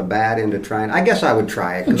off the bat into trying. I guess I would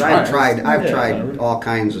try it because I've tried all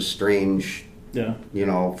kinds of strange,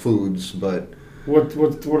 foods. But what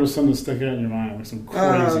are some that stick out in your mind? Like some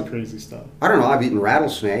crazy stuff. I don't know. I've eaten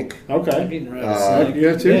rattlesnake. Okay. I've eaten rattlesnake. You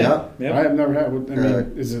have too? Yeah. I have never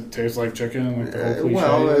had. Does it taste like chicken? Like the whole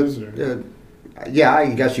cliche is? Or? Yeah,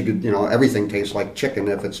 I guess you could. Everything tastes like chicken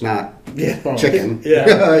if it's not Oh. chicken.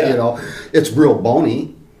 Yeah. It's real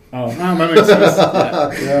bony. Oh, that makes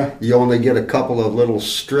sense. Yeah. You only get a couple of little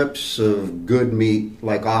strips of good meat,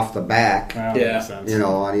 like off the back. That makes sense.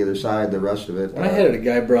 On either side. The rest of it. When I had it, a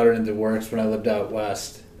guy brought it into Works when I lived out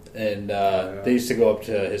west, and they used to go up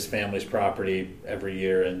to his family's property every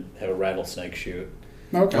year and have a rattlesnake shoot.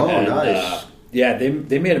 Okay. Oh, And, nice.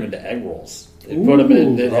 they made them into egg rolls. They put them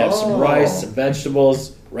in. They'd have some rice, some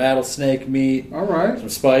vegetables, rattlesnake meat, All right. some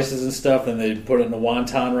spices and stuff, and they'd put it in a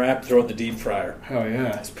wonton wrap, throw it in the deep fryer. Hell yeah.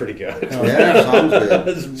 That's pretty good. Yeah, sounds good.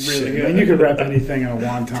 That's really Shit, good. you could wrap anything in a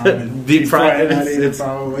wonton and Deep fry it. and eat it It's-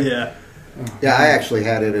 probably. Yeah. Yeah, I actually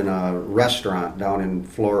had it in a restaurant down in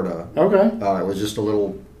Florida. Okay. It was just a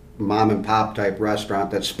little mom and pop type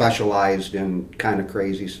restaurant that specialized in kind of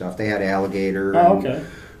crazy stuff. They had alligator, and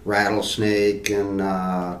rattlesnake, and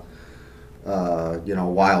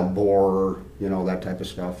wild boar, that type of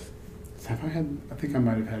stuff. Have I had? I think I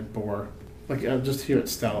might have had boar. Like just here at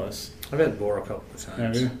Stella's. I've had boar a couple of times.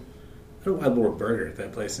 Have you? I had a wild boar burger at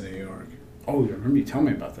that place in New York. Oh, you remember you telling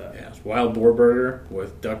me about that? Yeah, it's wild boar burger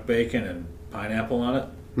with duck bacon and pineapple on it.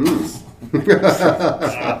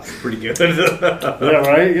 Pretty good. Yeah,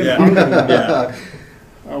 right? Yeah.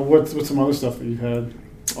 Yeah. What's some other stuff that you've had?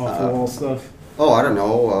 Off the wall stuff? Oh, I don't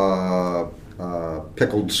know.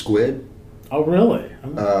 Pickled squid. Oh, really? I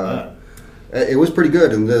love It was pretty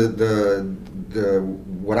good, and the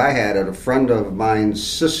what I had at a friend of mine's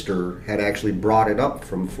sister had actually brought it up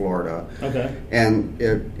from Florida. Okay. And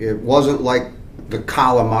it wasn't like the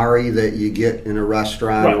calamari that you get in a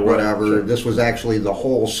restaurant or whatever. Sure. This was actually the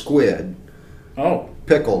whole squid Oh,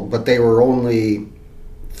 pickled, but they were only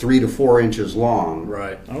 3 to 4 inches long.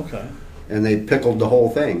 Right. okay. and they pickled the whole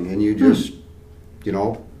thing, and you just,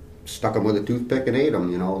 stuck them with a toothpick and ate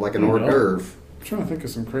them, like an hors d'oeuvre. I'm trying to think of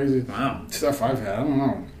some crazy Wow. stuff I've had. I don't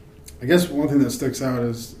know. I guess one thing that sticks out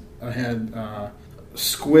is I had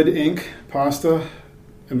squid ink pasta,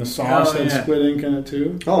 and the sauce had squid ink in it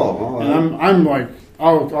too. And I'm like,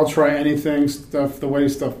 I'll try anything. The way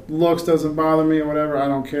stuff looks doesn't bother me or whatever. I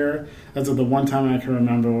don't care. That's the one time I can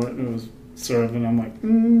remember what it was served, and I'm like,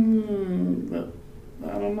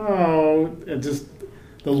 I don't know. It just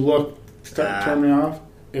the look turned me off.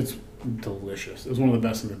 It's delicious. It was one of the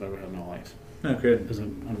best things I've ever had in my life. Oh, good.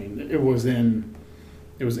 It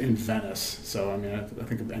was in Venice, so I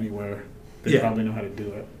think of anywhere they probably know how to do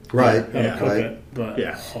it, Right. how to cook it. But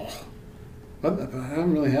but I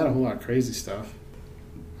haven't really had a whole lot of crazy stuff.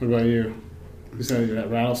 What about you? You said you had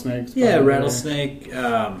rattlesnakes. Yeah, rattlesnake.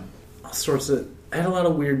 All sorts of. I had a lot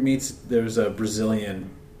of weird meats. There's a Brazilian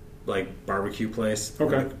barbecue place.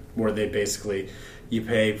 Okay. Where they basically you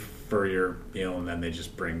pay for your meal and then they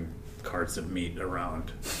just bring carts of meat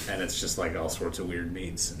around, and it's just all sorts of weird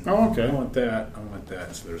meats. And Okay. I want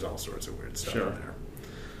that. So there's all sorts of weird stuff Sure. in there.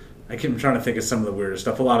 I'm trying to think of some of the weirder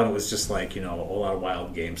stuff. A lot of it was just a lot of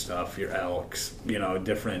wild game stuff. Your elks,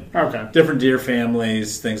 different deer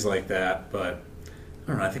families, things like that. But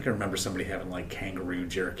I don't know. I think I remember somebody having kangaroo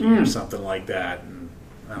jerky or something like that. And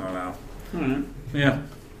I don't know. All right. Yeah.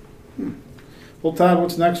 Well, Todd,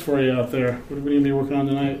 what's next for you out there? What are you going to be working on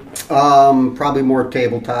tonight? Probably more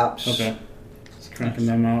tabletops. Okay. Just cranking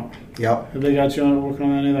them out. Yep. Have they got you on working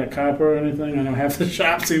on any of that copper or anything? I know half the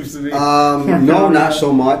shop seems to be. No, not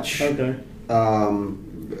so much. Okay.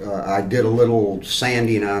 I did a little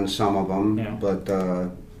sanding on some of them, Yeah. but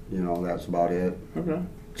that's about it. Okay.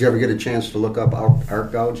 Did you ever get a chance to look up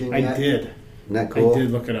arc gouging yet? I did. Isn't that cool? I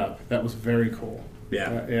did look it up. That was very cool.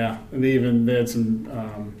 Yeah. Yeah. And they had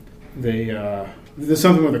some. There's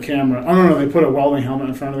something with the camera. Oh no, they put a welding helmet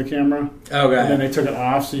in front of the camera. Oh, God. And then they took it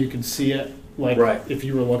off so you could see it, Right. if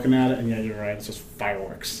you were looking at it. And yeah, you're right. It's just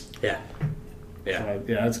fireworks. Yeah. Yeah. So,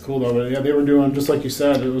 yeah, it's cool though. But yeah, they were doing just like you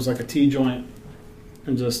said. It was like a T-joint,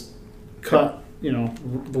 and just cut,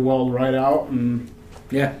 the weld right out. And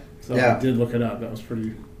Yeah. so Yeah. I did look it up. That was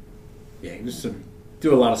pretty. Yeah. You just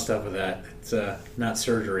do a lot of stuff with that. It's not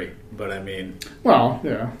surgery, but Well,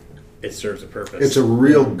 yeah. it serves a purpose. It's a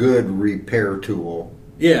real good repair tool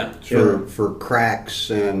Yeah. for cracks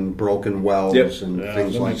and broken welds and Yeah,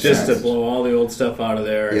 things that like makes Just that. to blow all the old stuff out of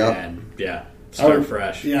there Yep. and I start would-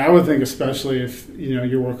 fresh. Yeah, I would think especially if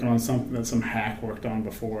you're working on something that some hack worked on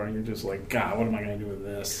before, and you're just like, God, what am I going to do with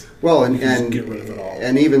this? Well, and Just get rid of it all.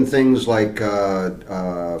 and even things like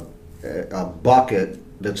a bucket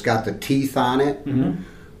that's got the teeth on it. Mm-hmm.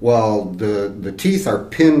 Well, the teeth are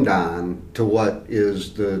pinned on to what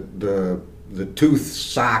is the tooth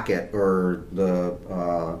socket, or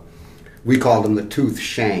we call them the tooth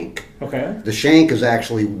shank. Okay. The shank is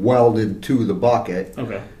actually welded to the bucket,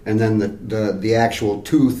 Okay. and then the actual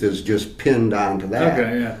tooth is just pinned onto that.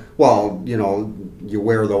 Okay, yeah. Well, you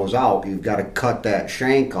wear those out. You've got to cut that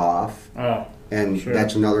shank off, Oh, and Sure.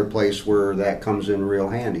 that's another place where that comes in real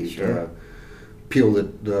handy Sure. to peel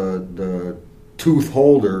the tooth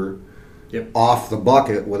holder Yep. off the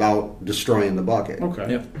bucket without destroying the bucket.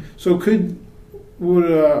 okay. Yep. So would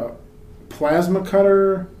a plasma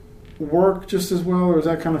cutter work just as well, or is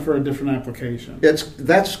that kind of for a different application?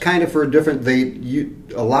 That's kind of for a different.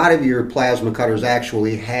 A lot of your plasma cutters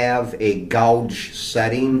actually have a gouge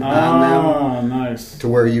setting on them Ah, nice. to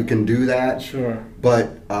where you can do that. Sure. But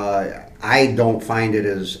I don't find it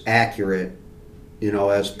as accurate,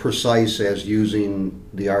 as precise as using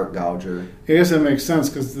the arc gouger. I guess that makes sense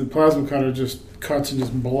because the plasma cutter just cuts and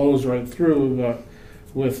just blows right through. But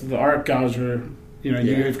with the arc gouger, you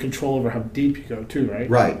have control over how deep you go too, right?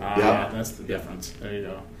 Right, Ah, yeah. that's the difference. There you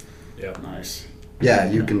go. Yeah. Nice. Yeah,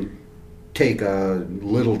 you can take a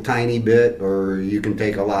little tiny bit, or you can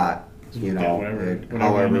take a lot. Yeah, whatever you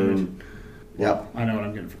however. need. Yep. I know what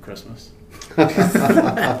I'm getting for Christmas.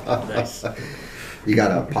 Nice. You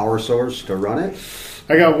got a power source to run it?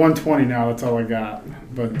 I got 120 now. That's all I got.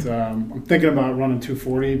 But I'm thinking about running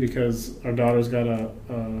 240 because our daughter's got a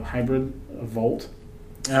hybrid, a Volt.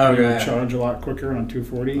 Oh, You yeah. charge a lot quicker on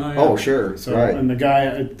 240. Oh, yeah. Oh, sure. So, right. and the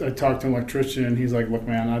guy, I talked to an electrician, and he's like, "Look,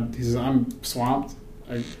 man, he says I'm swamped.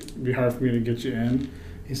 It'd be hard for me to get you in."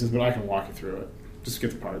 He says, "But I can walk you through it. Just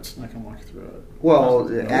get the parts, and I can walk you through it."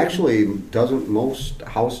 Well, actually, doesn't most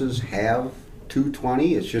houses have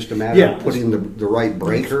 220? It's just a matter of putting the right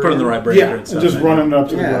breaker. Put in the right breaker. Yeah, and stuff, just man. running it up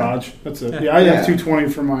to the Yeah. garage. That's it. Yeah. Yeah, I Yeah. have 220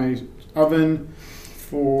 for my oven.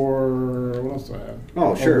 For what else do I have?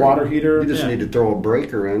 Oh, sure. A water heater. You just Yeah. need to throw a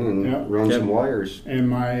breaker in and Yeah. run Yep. some wires. And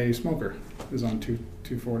my smoker is on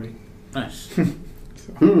 240. Nice.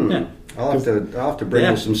 Yeah. I'll have to bring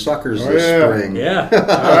you some suckers this spring. Yeah.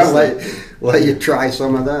 let you try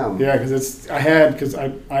some of them. Yeah, because I had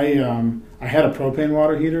a propane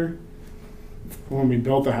water heater when we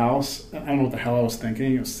built the house. I don't know what the hell I was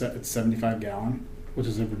thinking. It's 75 gallon, which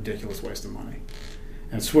is a ridiculous waste of money.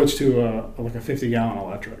 And switched to a 50-gallon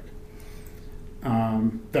electric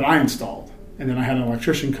that I installed. And then I had an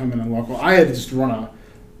electrician come in and local. I had to just run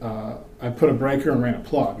I put a breaker and ran a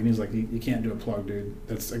plug, and he's like, "You can't do a plug, dude.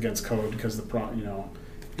 That's against code because when you have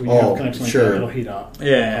a connection like that, it'll heat up."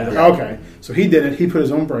 Yeah. Like, okay, so he did it. He put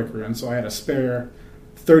his own breaker in, so I had a spare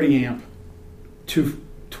 30 amp,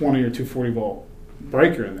 220 or 240 volt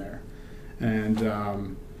breaker in there, and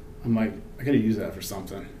I'm like, I got to use that for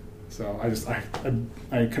something. So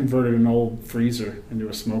I converted an old freezer into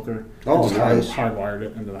a smoker. Oh, and nice. Hardwired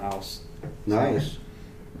it into the house. Nice.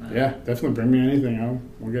 Yeah, definitely bring me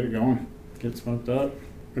anything. We'll get it going. Get smoked up.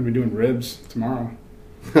 We're going to be doing ribs tomorrow.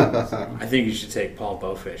 I think you should take Paul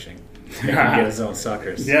bow fishing. Yeah. Get his own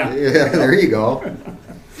suckers. Yeah, there you go.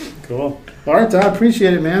 Cool. All right, Todd,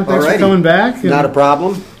 appreciate it, man. Thanks for coming back. Not a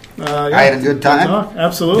problem. I had a good time.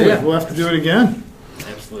 Absolutely. Yeah. We'll have to do it again.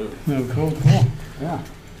 Absolutely. Oh, cool. Yeah.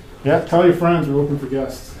 Yeah, tell your friends we're looking for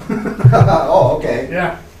guests. Oh, okay.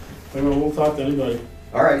 Yeah. We'll talk to anybody.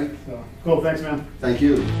 All right. So, cool. Thanks, man. Thank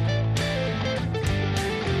you.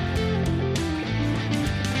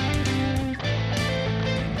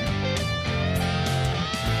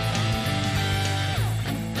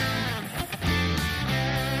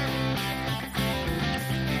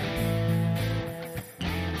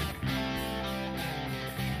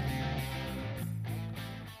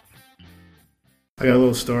 I got a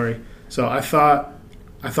little story. So I thought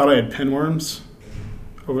I had pinworms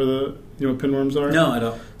over the. You know what pinworms are? No, I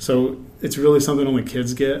don't. So it's really something only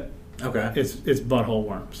kids get. Okay. It's butthole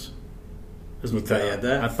worms. You thought you had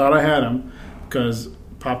that? I thought I had them because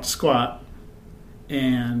popped a squat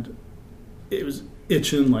and it was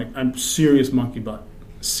itching like I'm serious monkey butt.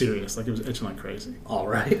 Serious, like it was itching like crazy. All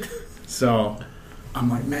right. So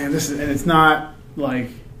I'm like, man, this is, and it's not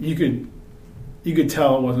like you could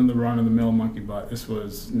tell it wasn't the run-of-the-mill monkey butt. This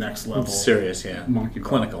was next level. Serious, yeah. Monkey butt.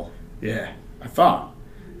 Clinical. Yeah, I thought.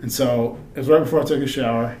 And so it was right before I took a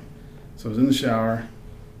shower. So I was in the shower.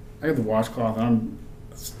 I got the washcloth, and I'm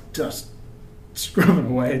just scrubbing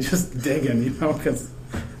away, just digging, because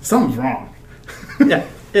something's wrong.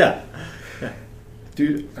 Yeah.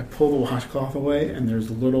 Dude, I pull the washcloth away, and there's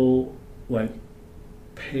little,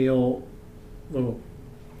 pale, little,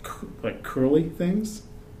 curly things,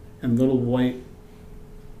 and little white,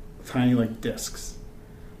 tiny, discs.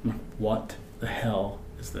 I'm like, what the hell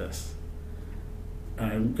is this?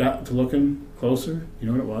 And I got to looking closer. You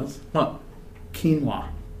know what it was? What? Quinoa.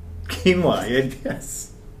 Quinoa,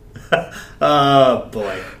 yes. Oh,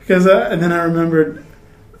 boy. Because and then I remembered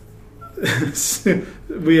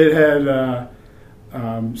we had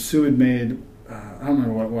Sue had made, I don't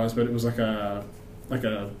remember what it was, but it was like a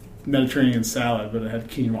Mediterranean salad, but it had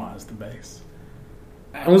quinoa as the base.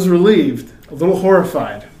 I was relieved, a little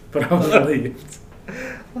horrified, but I was relieved.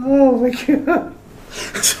 Oh my God.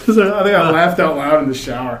 So I think I laughed out loud in the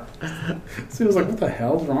shower. So he was like, what the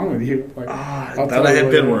hell's wrong with you? I thought I had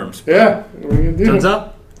pinworms. Yeah. What are you going to do? Turns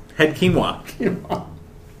out, had quinoa.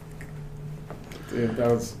 Dude,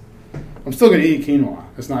 I'm still going to eat quinoa.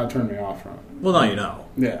 It's not turning me off from it. Well, now you know.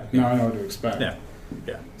 Yeah. Now I know what to expect. Yeah.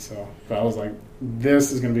 So, but I was like,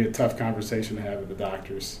 this is going to be a tough conversation to have with the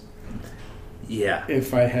doctors. Yeah.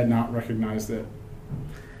 If I had not recognized it.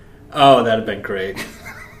 Oh, that'd have been great.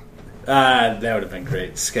 That would have been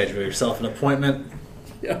great. Schedule yourself an appointment.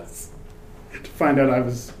 Yes. To find out I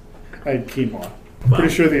had quinoa. Wow.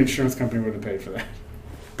 Pretty sure the insurance company would have paid for that.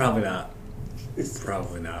 Probably not.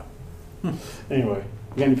 Probably not. Anyway,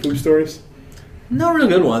 you got any food stories? No real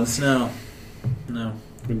good ones, no.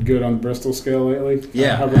 Been good on the Bristol scale lately?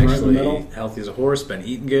 Yeah, Hovering actually, right in the middle? healthy as a horse, been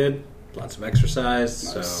eating good, lots of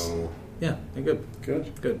exercise, Nice. so yeah, they're good.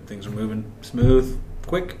 Good. Things are moving smooth,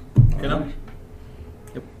 quick, All right.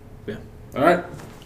 Yep, yeah. All right.